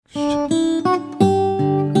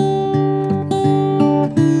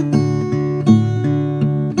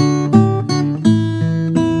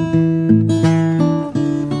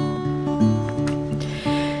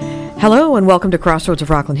Welcome to Crossroads of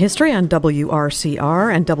Rockland History on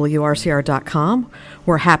WRCR and WRCR.com.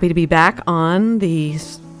 We're happy to be back on the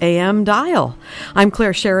AM dial. I'm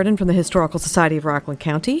Claire Sheridan from the Historical Society of Rockland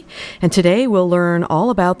County, and today we'll learn all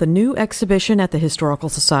about the new exhibition at the Historical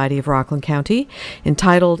Society of Rockland County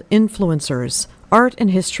entitled Influencers, Art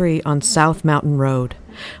and History on South Mountain Road.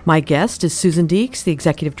 My guest is Susan Deeks, the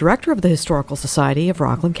Executive Director of the Historical Society of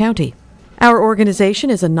Rockland County. Our organization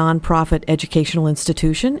is a nonprofit educational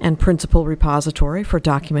institution and principal repository for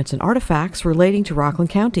documents and artifacts relating to Rockland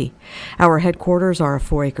County. Our headquarters are a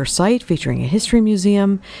 4-acre site featuring a history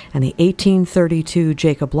museum and the 1832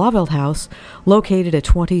 Jacob Blauvelt House located at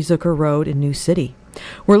 20 Zucker Road in New City.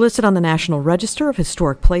 We're listed on the National Register of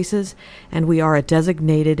Historic Places, and we are a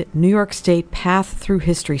designated New York State Path Through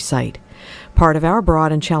History site. Part of our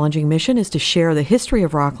broad and challenging mission is to share the history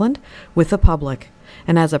of Rockland with the public.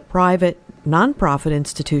 And as a private, nonprofit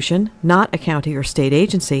institution, not a county or state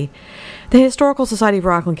agency, the Historical Society of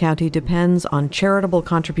Rockland County depends on charitable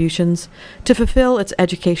contributions to fulfill its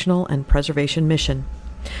educational and preservation mission.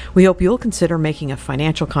 We hope you'll consider making a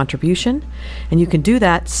financial contribution, and you can do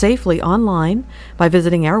that safely online by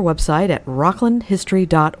visiting our website at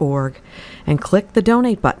rocklandhistory.org and click the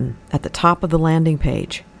donate button at the top of the landing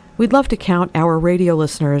page. We'd love to count our radio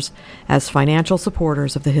listeners as financial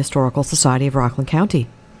supporters of the Historical Society of Rockland County.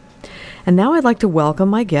 And now I'd like to welcome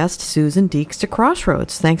my guest, Susan Deeks, to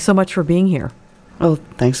Crossroads. Thanks so much for being here. Oh,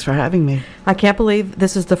 thanks for having me. I can't believe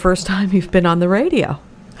this is the first time you've been on the radio.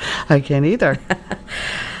 I can't either.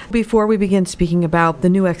 Before we begin speaking about the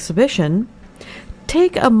new exhibition,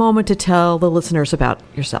 take a moment to tell the listeners about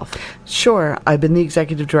yourself. Sure. I've been the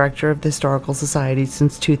executive director of the Historical Society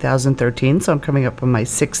since 2013, so I'm coming up on my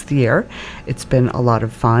 6th year. It's been a lot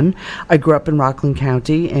of fun. I grew up in Rockland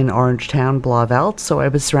County in Orangetown, Blauvelt, so I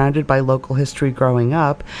was surrounded by local history growing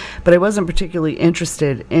up, but I wasn't particularly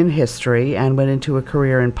interested in history and went into a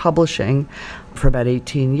career in publishing for about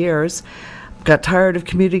 18 years. Got tired of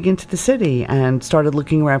commuting into the city and started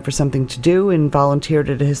looking around for something to do and volunteered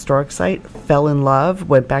at a historic site, fell in love,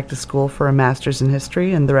 went back to school for a master's in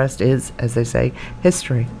history, and the rest is, as they say,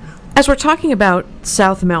 history. As we're talking about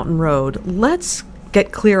South Mountain Road, let's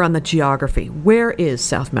get clear on the geography. Where is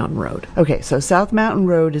South Mountain Road? Okay, so South Mountain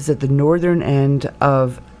Road is at the northern end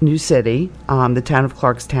of New City, the town of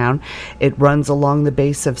Clarkstown. It runs along the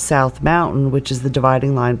base of South Mountain, which is the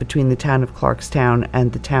dividing line between the town of Clarkstown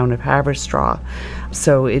and the town of Haverstraw.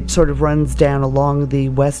 So it sort of runs down along the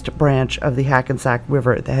west branch of the Hackensack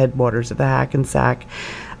River at the headwaters of the Hackensack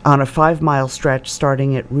on a 5-mile stretch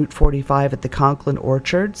starting at Route 45 at the Conklin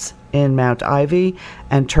Orchards in Mount Ivy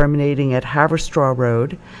and terminating at Haverstraw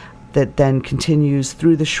Road, that then continues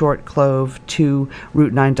through the Short Clove to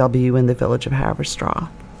Route 9W in the village of Haverstraw.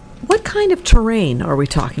 What kind of terrain are we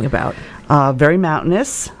talking about? Very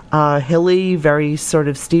mountainous, hilly, very sort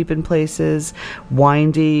of steep in places,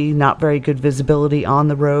 windy, not very good visibility on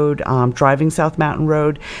the road. Driving South Mountain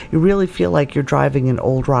Road, you really feel like you're driving in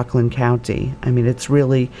old Rockland County. I mean, it's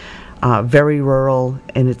really very rural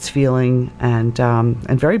in its feeling and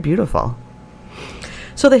very beautiful.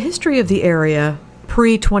 So the history of the area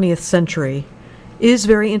pre-20th century is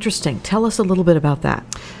very interesting. Tell us a little bit about that.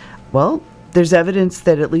 Well, there's evidence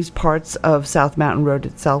that at least parts of South Mountain Road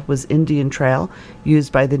itself was Indian trail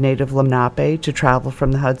used by the native Lenape to travel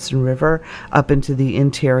from the Hudson River up into the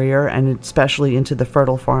interior and especially into the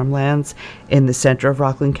fertile farmlands in the center of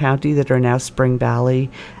Rockland County that are now Spring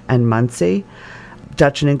Valley and Muncie.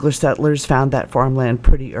 Dutch and English settlers found that farmland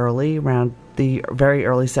pretty early, around the very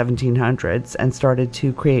early 1700s, and started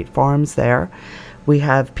to create farms there. We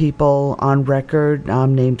have people on record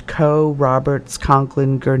named Coe, Roberts,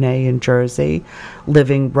 Conklin, Gurney, and Jersey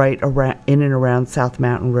living right around, in and around South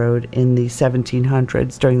Mountain Road in the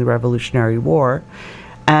 1700s during the Revolutionary War.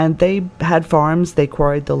 And they had farms, they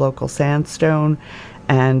quarried the local sandstone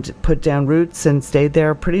and put down roots and stayed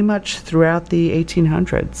there pretty much throughout the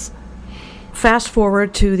 1800s. Fast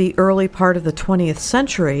forward to the early part of the 20th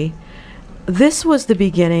century, this was the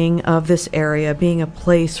beginning of this area being a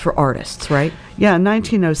place for artists, right? Yeah,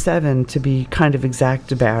 1907, to be kind of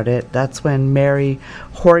exact about it. That's when Mary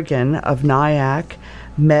Horgan of Nyack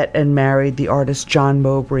met and married the artist John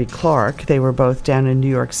Mowbray Clark. They were both down in New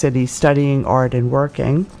York City studying art and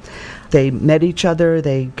working. They met each other,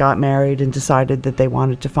 they got married, and decided that they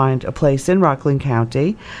wanted to find a place in Rockland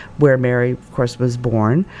County, where Mary, of course, was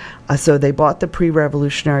born. So they bought the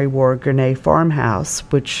pre-Revolutionary War Gurney farmhouse,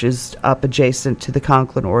 which is up adjacent to the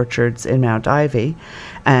Conklin Orchards in Mount Ivy,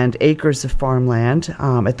 and acres of farmland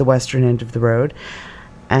at the western end of the road.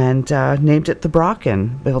 and named it the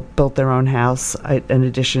Brocken. Built their own house in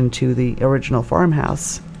addition to the original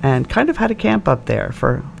farmhouse, and kind of had a camp up there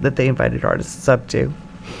that they invited artists up to.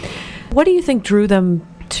 What do you think drew them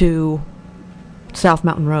to South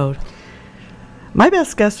Mountain Road? My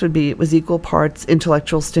best guess would be it was equal parts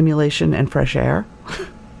intellectual stimulation and fresh air.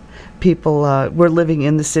 People were living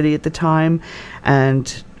in the city at the time,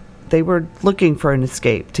 and they were looking for an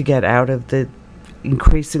escape to get out of the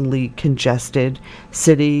increasingly congested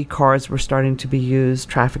city. Cars were starting to be used.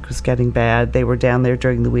 Traffic was getting bad. They were down there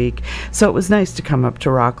during the week. So it was nice to come up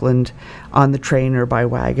to Rockland on the train or by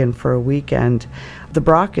wagon for a weekend. The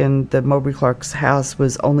Brocken, the Mowbray Clark's house,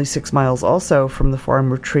 was only 6 miles also from the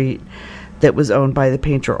farm retreat that was owned by the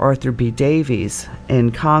painter Arthur B. Davies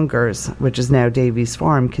in Congers, which is now Davies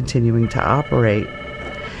Farm, continuing to operate.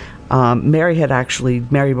 Mary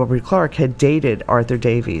Mowbray Clark had dated Arthur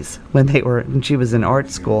Davies when she was in art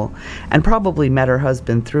school, and probably met her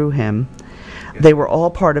husband through him. They were all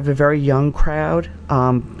part of a very young crowd,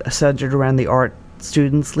 centered around the Art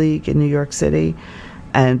Students League in New York City,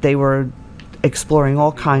 and they were exploring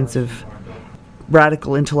all kinds of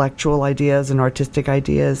radical intellectual ideas and artistic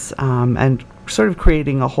ideas, and sort of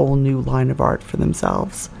creating a whole new line of art for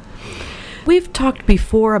themselves. We've talked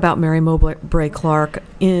before about Mary Mowbray Clark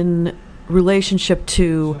in relationship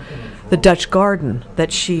to the Dutch garden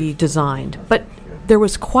that she designed, but there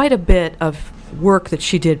was quite a bit of work that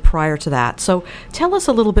she did prior to that. So tell us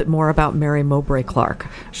a little bit more about Mary Mowbray Clark.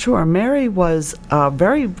 Sure. Mary was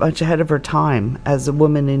very much ahead of her time as a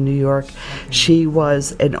woman in New York. She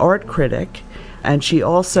was an art critic, and she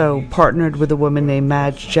also partnered with a woman named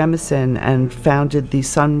Madge Jemison and founded the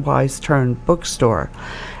Sunwise Turn bookstore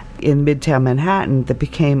in Midtown Manhattan that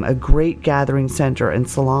became a great gathering center and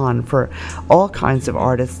salon for all kinds of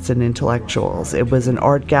artists and intellectuals. It was an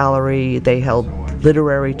art gallery. They held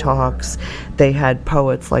literary talks. They had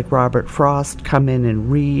poets like Robert Frost come in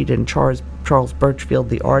and read, and Charles Birchfield,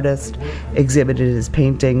 the artist, exhibited his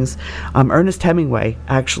paintings. Ernest Hemingway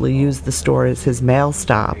actually used the store as his mail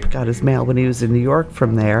stop, got his mail when he was in New York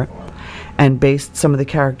from there, and based some of the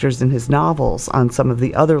characters in his novels on some of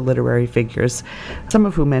the other literary figures, some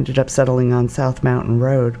of whom ended up settling on South Mountain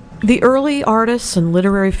Road. The early artists and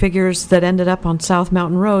literary figures that ended up on South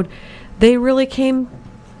Mountain Road, they really came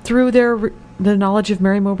through the knowledge of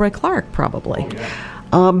Mary Mowbray Clark, probably.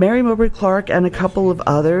 Mary Mowbray Clark and a couple of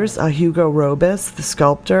others. Hugo Robus, the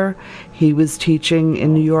sculptor, he was teaching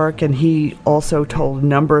in New York, and he also told a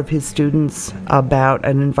number of his students about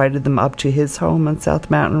and invited them up to his home on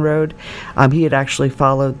South Mountain Road. He had actually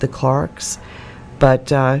followed the Clarks, but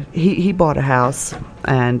he bought a house,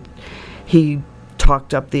 and he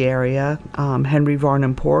talked up the area. Henry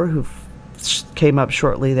Varnum Poor, who came up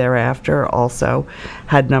shortly thereafter, also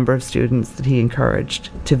had a number of students that he encouraged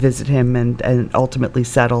to visit him and ultimately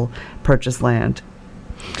purchase land.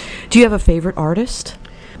 Do you have a favorite artist?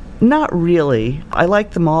 Not really. I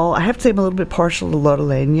like them all. I have to say I'm a little bit partial to Lotte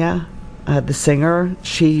Lenya, the singer.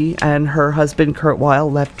 She and her husband, Kurt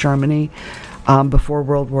Weill, left Germany before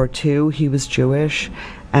World War II. He was Jewish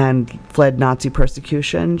and fled Nazi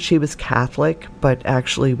persecution. She was Catholic, but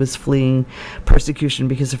actually was fleeing persecution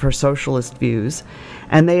because of her socialist views.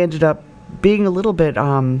 And they ended up being a little bit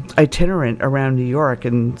itinerant around New York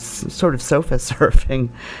and sort of sofa surfing,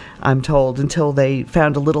 I'm told, until they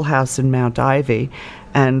found a little house in Mount Ivy.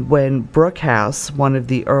 And when Brooke House, one of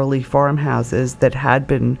the early farmhouses that had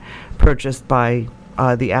been purchased by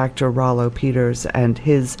the actor Rollo Peters and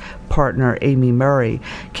his partner Amy Murray,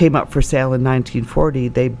 came up for sale in 1940,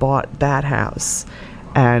 they bought that house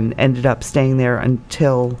and ended up staying there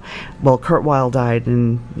until, Kurt Weill died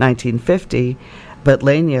in 1950, but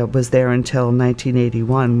Lenya was there until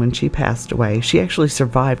 1981 when she passed away. She actually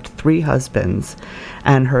survived 3 husbands,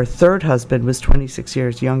 and her third husband was 26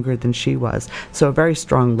 years younger than she was, so a very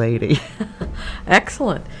strong lady.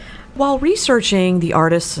 Excellent. While researching the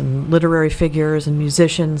artists and literary figures and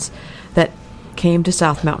musicians that came to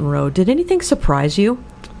South Mountain Road, did anything surprise you?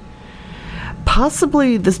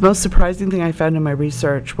 Possibly the most surprising thing I found in my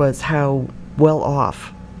research was how well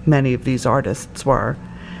off many of these artists were.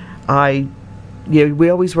 We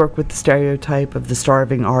always work with the stereotype of the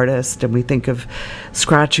starving artist, and we think of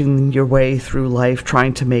scratching your way through life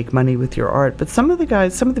trying to make money with your art. But some of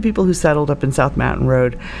the people who settled up in South Mountain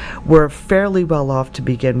Road were fairly well off to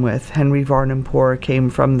begin with. Henry Varnum Poor came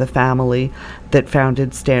from the family that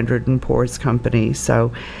founded Standard & Poor's Company,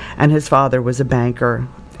 and his father was a banker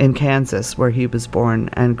in Kansas, where he was born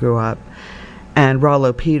and grew up. And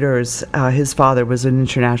Rollo Peters, his father was an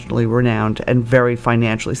internationally renowned and very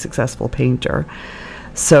financially successful painter.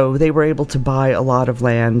 So they were able to buy a lot of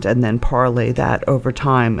land and then parlay that over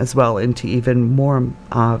time as well into even more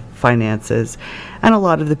finances. And a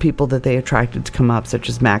lot of the people that they attracted to come up, such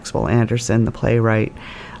as Maxwell Anderson, the playwright,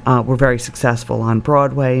 were very successful on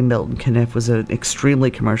Broadway. Milton Caniff was an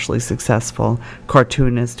extremely commercially successful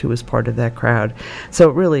cartoonist who was part of that crowd. So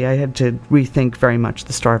really, I had to rethink very much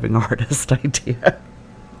the starving artist idea.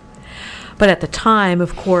 But at the time,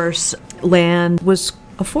 of course, land was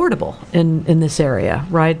affordable in this area,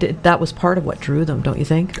 right? That was part of what drew them, don't you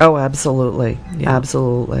think? Oh, absolutely. Yeah.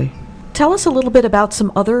 Absolutely. Tell us a little bit about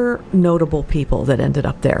some other notable people that ended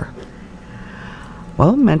up there.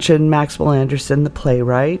 Well, mentioned Maxwell Anderson, the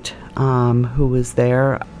playwright, who was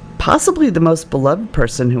there. Possibly the most beloved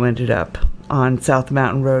person who ended up on South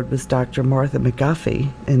Mountain Road was Dr. Martha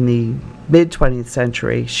McGuffey. In the mid-20th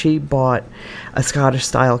century, she bought a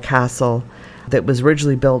Scottish-style castle that was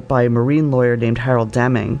originally built by a marine lawyer named Harold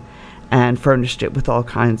Deming and furnished it with all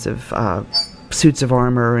kinds of suits of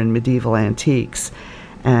armor and medieval antiques,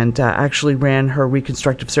 and actually ran her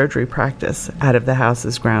reconstructive surgery practice out of the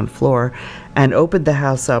house's ground floor and opened the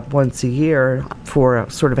house up once a year for a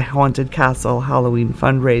sort of a haunted castle Halloween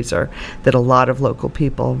fundraiser that a lot of local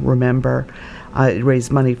people remember. It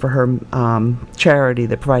raised money for her charity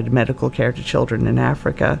that provided medical care to children in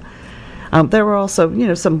Africa. There were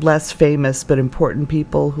also, some less famous but important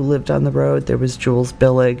people who lived on the road. There was Jules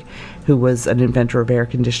Billig, who was an inventor of air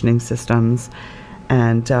conditioning systems,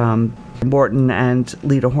 and Morton and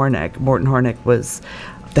Leda Horneck. Morton Horneck was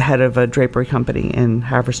the head of a drapery company in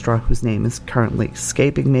Haverstraw, whose name is currently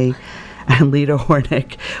escaping me. And Leda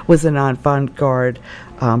Horneck was an avant-garde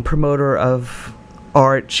promoter of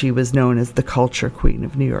art. She was known as the culture queen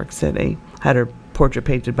of New York City. Had her portrait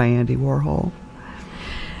painted by Andy Warhol.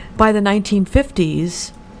 By the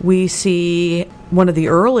 1950s, we see one of the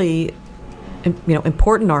early,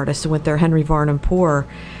 important artists who went there, Henry Varnum Poor,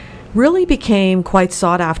 really became quite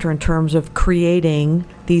sought after in terms of creating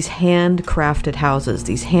these handcrafted houses,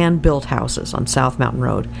 these hand-built houses on South Mountain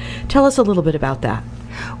Road. Tell us a little bit about that.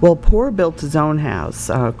 Well, Poor built his own house,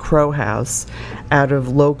 Crow House, out of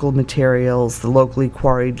local materials, the locally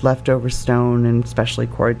quarried leftover stone, and especially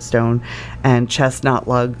quarried stone, and chestnut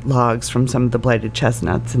logs from some of the blighted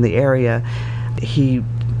chestnuts in the area. He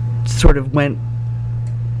sort of went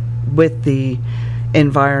with the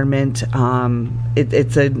environment.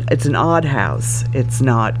 It's an odd house. It's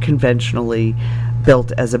not conventionally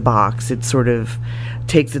built as a box. It sort of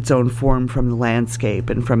takes its own form from the landscape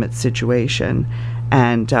and from its situation.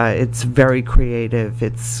 And it's very creative.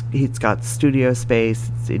 He's got studio space.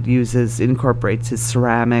 It incorporates his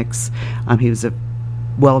ceramics. He was a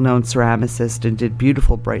well-known ceramicist and did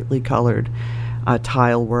beautiful, brightly colored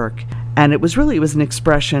tile work. And it was an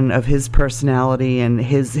expression of his personality and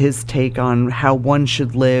his take on how one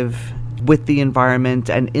should live with the environment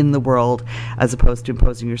and in the world, as opposed to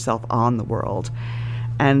imposing yourself on the world.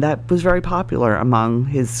 And that was very popular among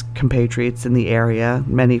his compatriots in the area,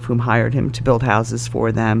 many of whom hired him to build houses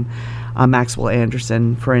for them. Maxwell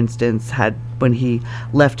Anderson, for instance, when he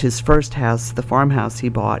left his first house, the farmhouse he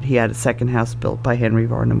bought, he had a second house built by Henry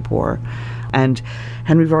Varnum Poor. And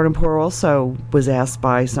Henry Varnum Poor also was asked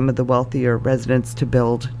by some of the wealthier residents to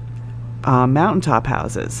build mountaintop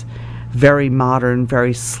houses. Very modern,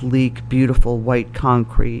 very sleek, beautiful white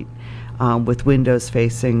concrete, with windows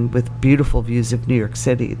facing, with beautiful views of New York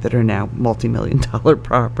City that are now multi-million-dollar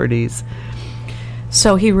properties.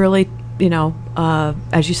 So he really,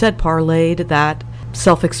 as you said, parlayed that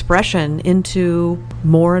self-expression into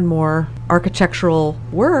more and more architectural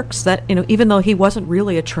works that, even though he wasn't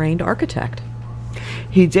really a trained architect.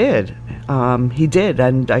 He did.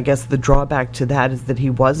 And I guess the drawback to that is that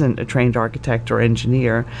he wasn't a trained architect or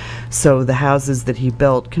engineer, so the houses that he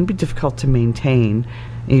built can be difficult to maintain.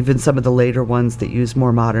 Even some of the later ones that use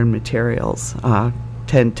more modern materials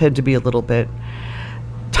tend to be a little bit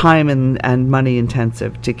time and money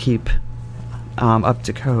intensive to keep up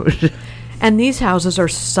to code. And these houses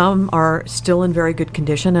some are still in very good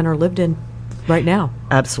condition and are lived in right now.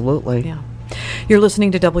 Absolutely. Yeah. You're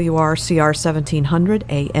listening to WRCR 1700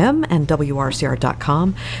 AM and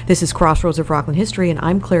WRCR.com. This is Crossroads of Rockland History, and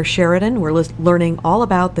I'm Claire Sheridan. We're learning all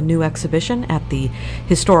about the new exhibition at the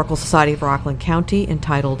Historical Society of Rockland County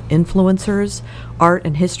entitled Influencers, Art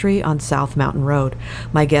and History on South Mountain Road.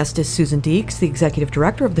 My guest is Susan Deeks, the Executive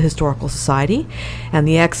Director of the Historical Society, and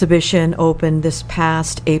the exhibition opened this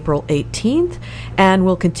past April 18th and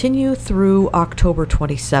will continue through October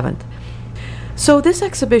 27th. So this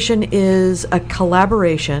exhibition is a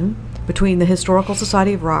collaboration between the Historical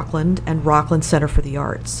Society of Rockland and Rockland Center for the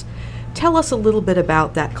Arts. Tell us a little bit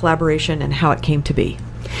about that collaboration and how it came to be.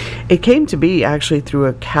 It came to be actually through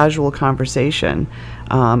a casual conversation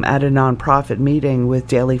at a nonprofit meeting with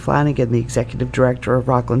Daley Flanagan, the executive director of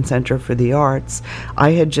Rockland Center for the Arts.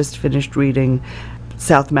 I had just finished reading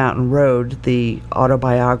South Mountain Road, the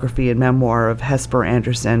autobiography and memoir of Hesper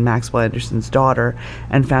Anderson, Maxwell Anderson's daughter,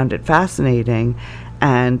 and found it fascinating.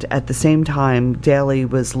 And at the same time, Daley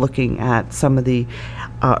was looking at some of the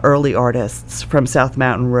early artists from South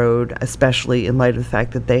Mountain Road, especially in light of the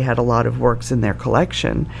fact that they had a lot of works in their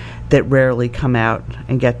collection that rarely come out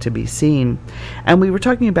and get to be seen. And we were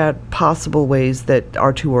talking about possible ways that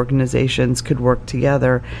our two organizations could work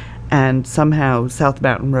together, and somehow South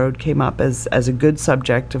Mountain Road came up as a good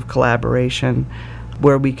subject of collaboration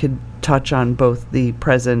where we could touch on both the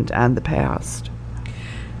present and the past.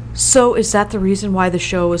 So is that the reason why the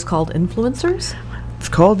show is called Influencers? It's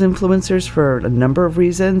called Influencers for a number of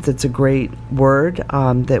reasons. It's a great word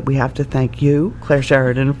that we have to thank you, Claire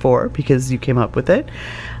Sheridan, for, because you came up with it.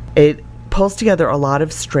 It pulls together a lot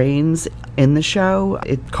of strains in the show.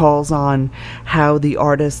 It calls on how the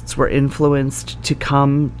artists were influenced to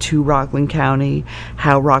come to Rockland County,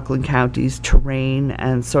 how Rockland County's terrain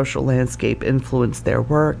and social landscape influenced their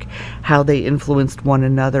work, how they influenced one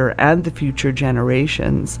another and the future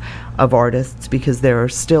generations of artists, because there are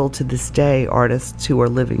still to this day artists who are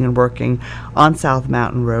living and working on South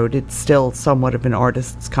Mountain Road. It's still somewhat of an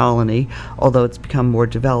artist's colony, although it's become more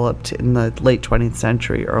developed in the late 20th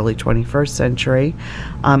century, early 21st century.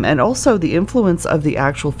 And also the influence of the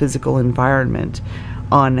actual physical environment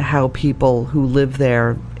on how people who live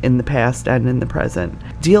there in the past and in the present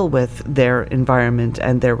deal with their environment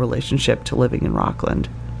and their relationship to living in Rockland.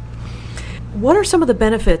 What are some of the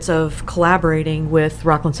benefits of collaborating with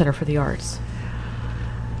Rockland Center for the Arts?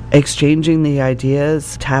 Exchanging the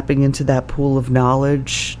ideas, tapping into that pool of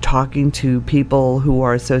knowledge, talking to people who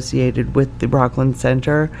are associated with the Rockland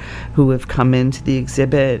Center, who have come into the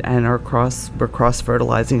exhibit and we're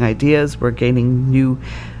cross-fertilizing ideas. We're gaining new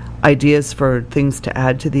ideas for things to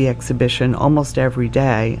add to the exhibition almost every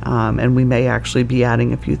day, and we may actually be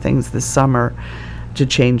adding a few things this summer to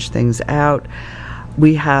change things out.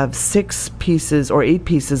 We have 6 pieces or 8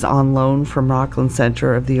 pieces on loan from Rockland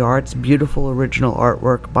Center of the Arts, beautiful original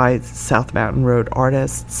artwork by South Mountain Road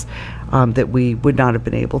artists that we would not have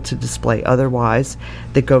been able to display otherwise,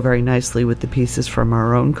 that go very nicely with the pieces from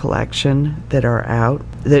our own collection that are out.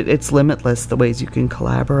 That it's limitless, the ways you can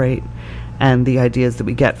collaborate and the ideas that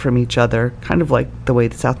we get from each other, kind of like the way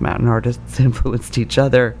the South Mountain artists influenced each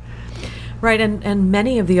other. Right, and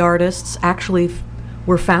many of the artists actually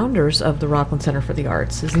were founders of the Rockland Center for the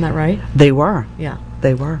Arts. Isn't that right? They were. Yeah.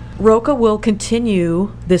 They were. ROCA will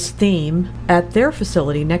continue this theme at their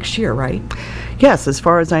facility next year, right? Yes, as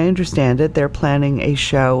far as I understand it, they're planning a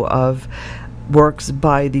show of works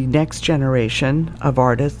by the next generation of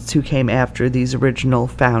artists who came after these original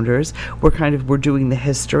founders. We're doing the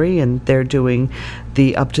history, and they're doing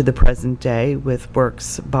the up to the present day with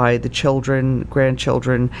works by the children,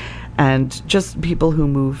 grandchildren, and just people who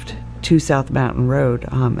moved to South Mountain Road,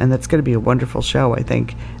 and that's going to be a wonderful show. I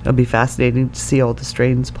think it'll be fascinating to see all the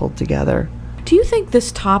strains pulled together. Do you think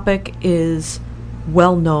this topic is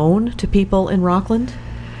well known to people in Rockland?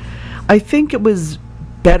 I think it was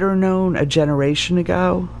better known a generation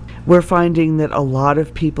ago. We're finding that a lot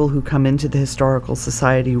of people who come into the Historical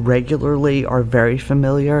Society regularly are very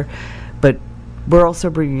familiar, but we're also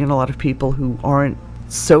bringing in a lot of people who aren't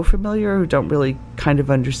so familiar, who don't really kind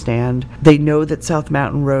of understand. They know that South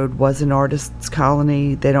Mountain Road was an artist's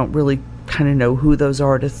colony. They don't really kind of know who those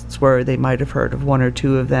artists were. They might have heard of one or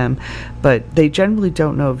two of them, but they generally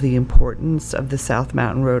don't know of the importance of the South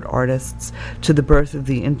Mountain Road artists to the birth of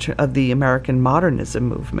the American modernism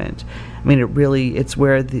movement. I mean, it's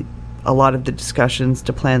where a lot of the discussions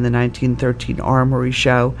to plan the 1913 Armory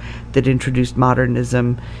show that introduced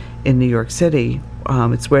modernism in New York City,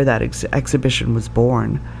 it's where that exhibition was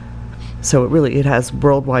born. So it has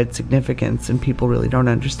worldwide significance, and people really don't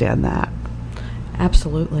understand that.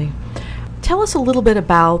 Absolutely. Tell us a little bit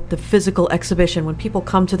about the physical exhibition. When people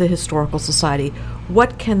come to the Historical Society,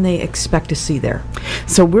 what can they expect to see there?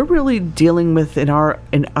 So we're really dealing with, in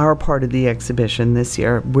our part of the exhibition this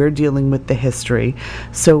year, we're dealing with the history.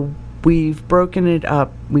 So we've broken it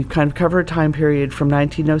up. We've kind of covered a time period from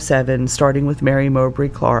 1907, starting with Mary Mowbray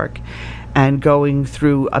Clark, and going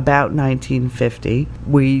through about 1950.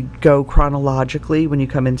 We go chronologically when you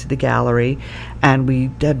come into the gallery, and we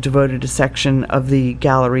have devoted a section of the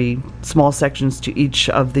gallery, small sections, to each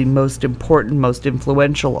of the most important, most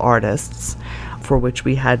influential artists for which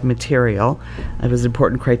we had material. It was an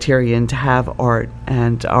important criterion to have art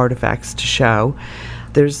and artifacts to show.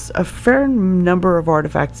 There's a fair number of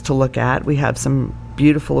artifacts to look at. We have some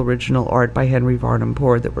beautiful original art by Henry Varnum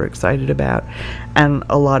Poor that we're excited about, and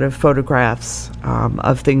a lot of photographs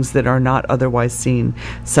of things that are not otherwise seen,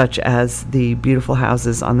 such as the beautiful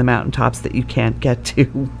houses on the mountaintops that you can't get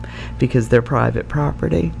to because they're private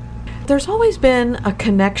property. There's always been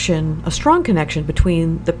a strong connection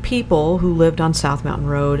between the people who lived on South Mountain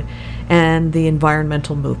Road and the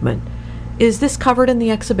environmental movement. Is this covered in the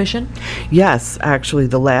exhibition? Yes, actually,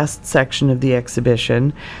 the last section of the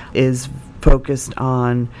exhibition is focused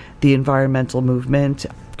on the environmental movement,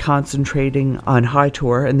 concentrating on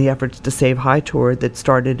Hightower and the efforts to save Hightower that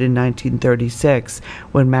started in 1936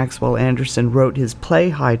 when Maxwell Anderson wrote his play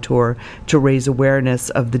Hightower to raise awareness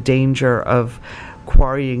of the danger of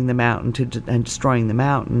quarrying the mountain and destroying the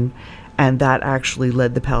mountain. And that actually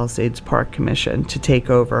led the Palisades Park Commission to take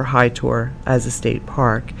over Hightower as a state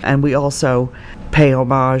park. And we also pay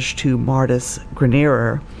homage to Martis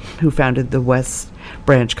Granirer, who founded the West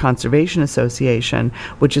Branch Conservation Association,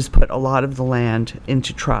 which has put a lot of the land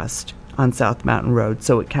into trust on South Mountain Road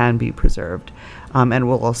so it can be preserved. And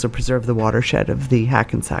will also preserve the watershed of the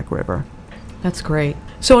Hackensack River. That's great.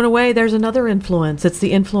 So in a way, there's another influence. It's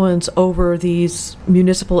the influence over these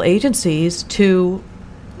municipal agencies to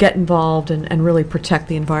get involved and really protect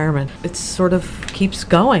the environment. It sort of keeps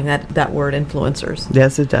going, that word, influencers.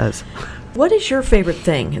 Yes, it does. What is your favorite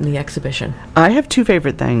thing in the exhibition? I have two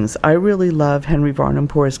favorite things. I really love Henry Varnum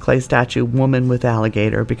Poor's clay statue, Woman with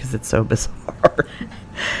Alligator, because it's so bizarre.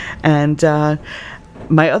 And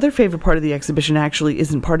my other favorite part of the exhibition actually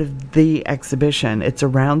isn't part of the exhibition. It's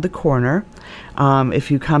around the corner. If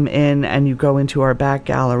you come in and you go into our back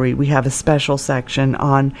gallery, we have a special section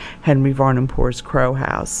on Henry Varnum Poor's Crow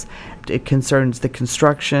House. It concerns the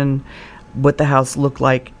construction, what the house looked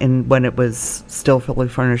like when it was still fully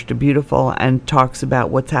furnished and beautiful, and talks about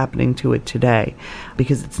what's happening to it today,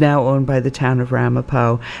 because it's now owned by the town of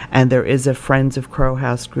Ramapo, and there is a Friends of Crow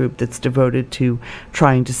House group that's devoted to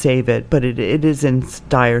trying to save it, but it is in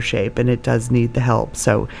dire shape and it does need the help.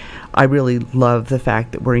 So I really love the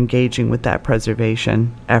fact that we're engaging with that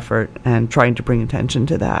preservation effort and trying to bring attention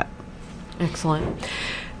to that. Excellent.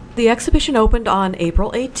 The exhibition opened on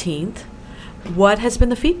April 18th. What has been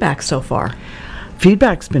the feedback so far?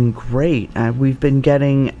 Feedback's been great. We've been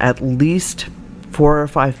getting at least 4 or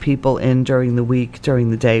 5 people in during the week,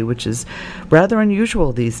 during the day, which is rather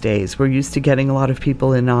unusual these days. We're used to getting a lot of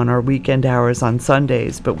people in on our weekend hours on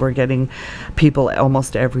Sundays, but we're getting people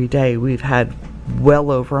almost every day. We've had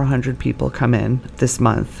well over 100 people come in this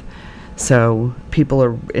month. So people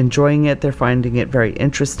are enjoying it. They're finding it very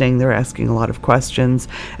interesting. They're asking a lot of questions.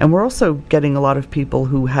 And we're also getting a lot of people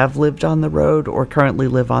who have lived on the road or currently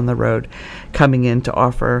live on the road coming in to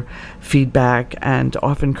offer feedback and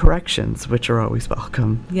often corrections, which are always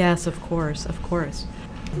welcome. Yes, of course, of course.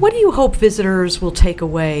 What do you hope visitors will take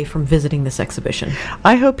away from visiting this exhibition?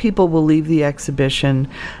 I hope people will leave the exhibition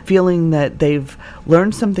feeling that they've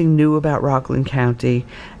learned something new about Rockland County,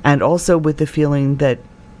 and also with the feeling that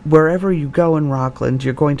wherever you go in Rockland,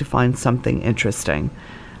 you're going to find something interesting.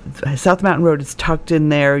 South Mountain Road is tucked in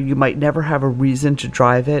there. You might never have a reason to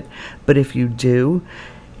drive it, but if you do,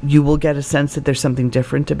 you will get a sense that there's something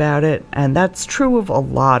different about it. And that's true of a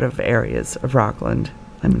lot of areas of Rockland.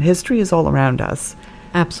 I mean, history is all around us.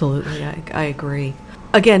 Absolutely, I agree.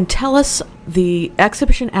 Again, tell us the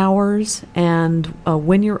exhibition hours and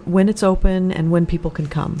when it's open and when people can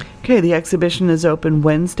come. Okay, the exhibition is open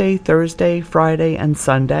Wednesday, Thursday, Friday, and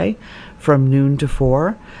Sunday from noon to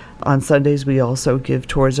 4. On Sundays, we also give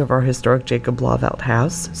tours of our historic Jacob Blauvelt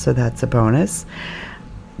house, so that's a bonus.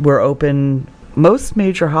 We're open most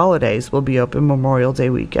major holidays. We'll be open Memorial Day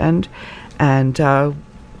weekend, and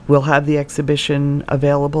we'll have the exhibition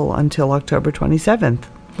available until October 27th.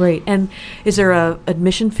 Great. And is there a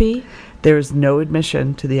admission fee? There's no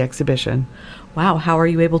admission to the exhibition. Wow, how are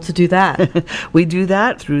you able to do that? We do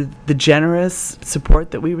that through the generous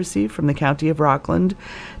support that we receive from the County of Rockland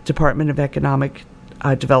Department of Economic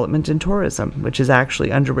Development and Tourism, which is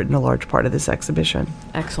actually underwritten a large part of this exhibition.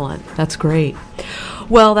 Excellent. That's great.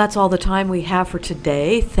 Well, that's all the time we have for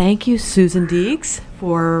today. Thank you, Susan Deeks,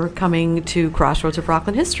 for coming to Crossroads of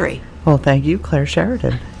Rockland History. Well, thank you, Claire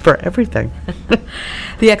Sheridan, for everything.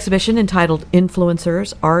 The exhibition, entitled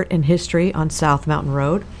Influencers, Art and History on South Mountain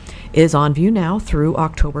Road, is on view now through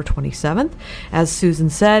October 27th. As Susan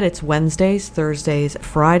said, it's Wednesdays, Thursdays,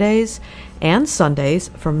 Fridays, and Sundays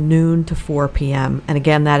from noon to 4 p.m. And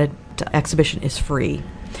again, that exhibition is free.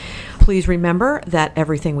 Please remember that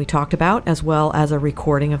everything we talked about, as well as a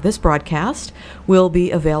recording of this broadcast, will be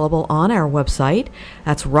available on our website.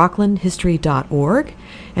 That's rocklandhistory.org.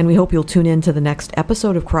 And we hope you'll tune in to the next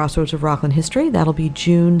episode of Crossroads of Rockland History. That'll be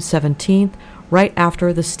June 17th, right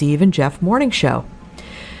after the Steve and Jeff Morning Show.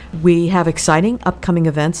 We have exciting upcoming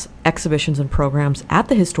events, exhibitions, and programs at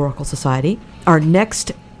the Historical Society. Our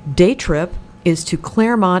next day trip is to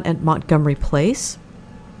Claremont at Montgomery Place,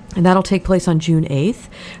 and that'll take place on June 8th.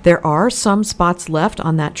 There are some spots left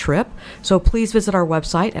on that trip, so please visit our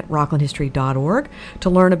website at rocklandhistory.org to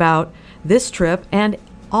learn about this trip and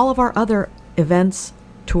all of our other events,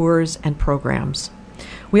 tours, and programs.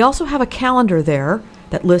 We also have a calendar there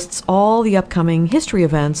that lists all the upcoming history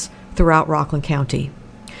events throughout Rockland County.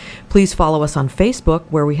 Please follow us on Facebook,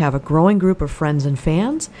 where we have a growing group of friends and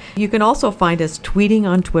fans. You can also find us tweeting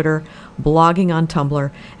on Twitter, blogging on Tumblr,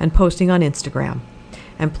 and posting on Instagram.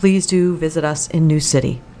 And please do visit us in New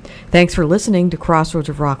City. Thanks for listening to Crossroads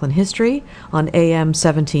of Rockland History on AM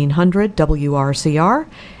 1700 WRCR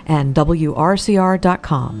and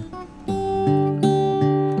WRCR.com.